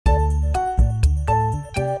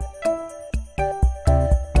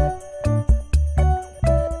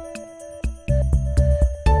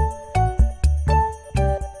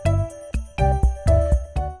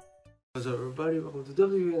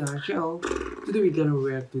channel. Today we're gonna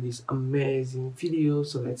react to this amazing video,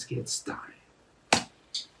 so let's get started.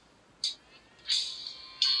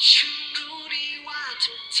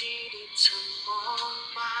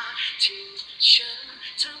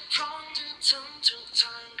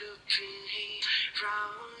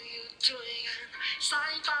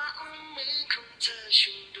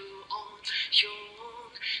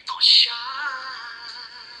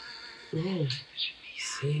 Oh,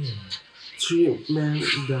 Sing. Three Man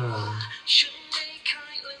Down.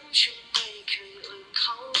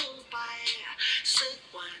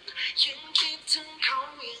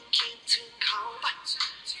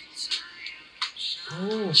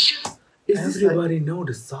 Oh, Is this everybody like, know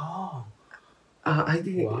the song. I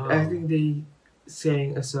think Wow. they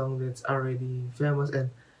sang a song that's already famous, and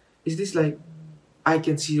is this like I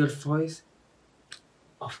Can See Your Voice?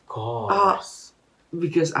 Of course.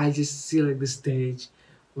 Because I just see like the stage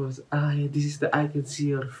was this is the I Can See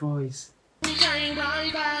Your Voice.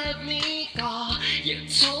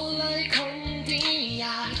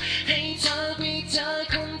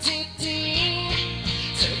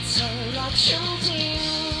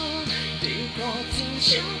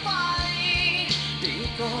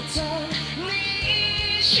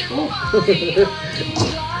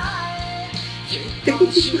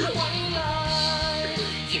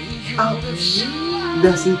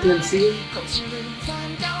 Does he can sing?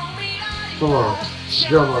 Come on,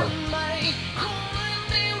 drummer.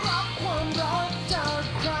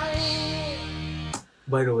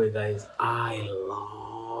 By the way, guys, I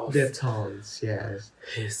love The tones, yes.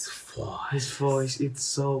 his voice. His voice, it's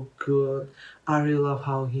so good. I really love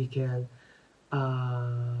how he can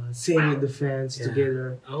sing with the fans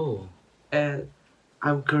together. Oh. And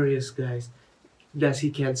I'm curious, guys, does he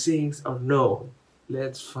can sing or no?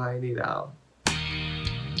 Let's find it out.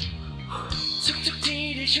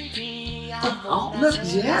 Oh, not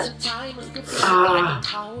yet.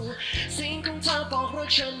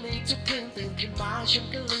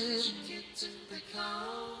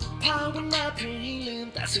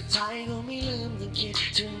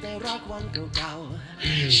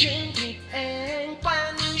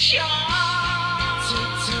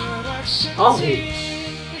 Oh,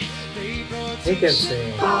 he can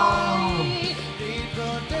sing. Oh.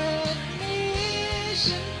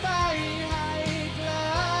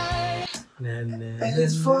 And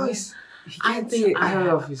his voice, I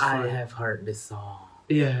love his voice. I have heard this song.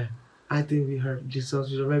 Yeah, I think we heard this song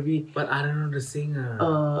before, maybe But I don't know the singer.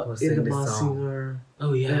 who in sang the this Masked song. Singer.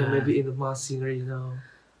 Oh yeah. Maybe in the Masked Singer, you know.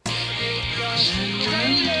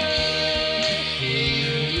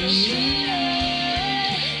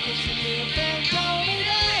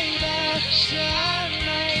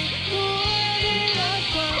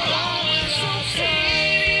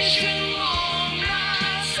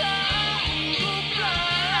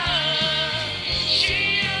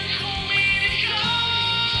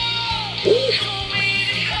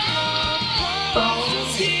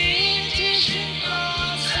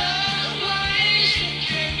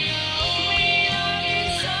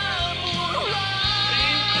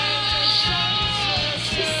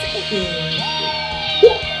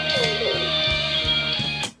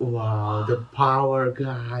 Wow, the power,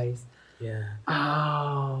 guys. Yeah.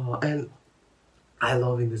 Oh, and I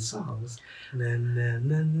love in the songs. Na, na,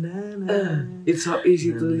 na, na, na. It's so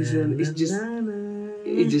easy to Na, listen. na, It's just na, na,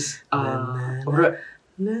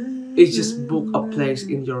 it's just book a place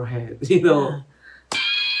in your head, you know.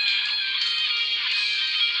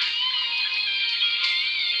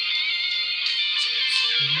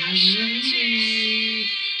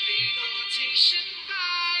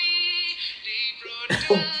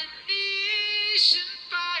 Oh.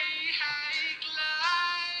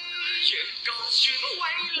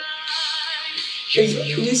 You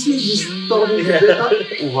see this tone?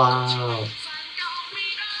 Yeah. Wow.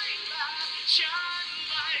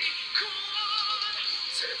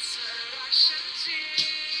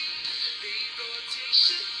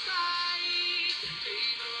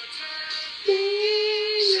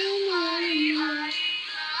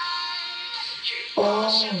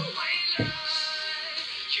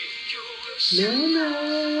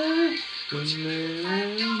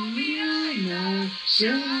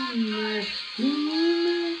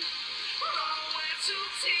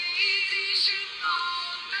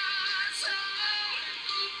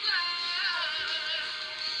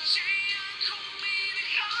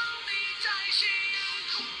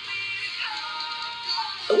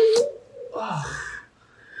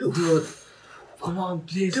 Dude, come on,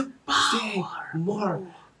 please sing more.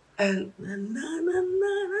 And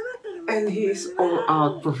he's all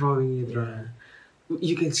out performing it, right?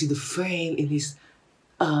 You can see the pain in his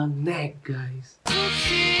neck, guys.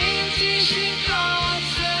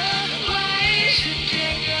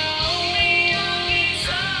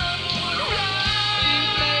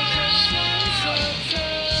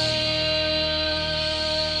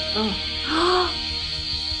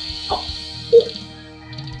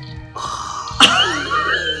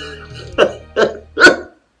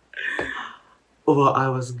 Well, I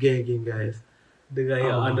was gagging, guys. The guy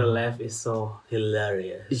on the left is so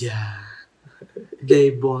hilarious. Yeah. They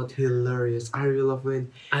both hilarious. I really love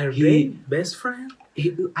when Are they best friends?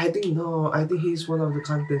 I think no. I think he's one of the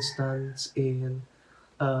contestants in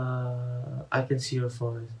I Can See Your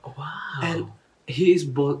Voice. Wow. And he is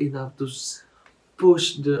bold enough to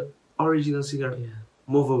push the original singer. Yeah.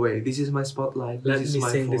 Move away. This is my spotlight. Let This me is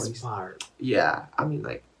my sing voice. this part. Yeah. I mean,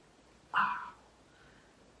 like,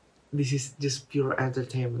 this is just pure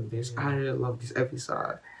entertainment. This I really love this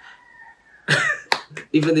episode.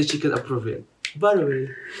 Even the chicken approve it. By the way,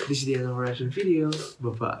 this is the end of our reaction video. Bye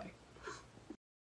bye.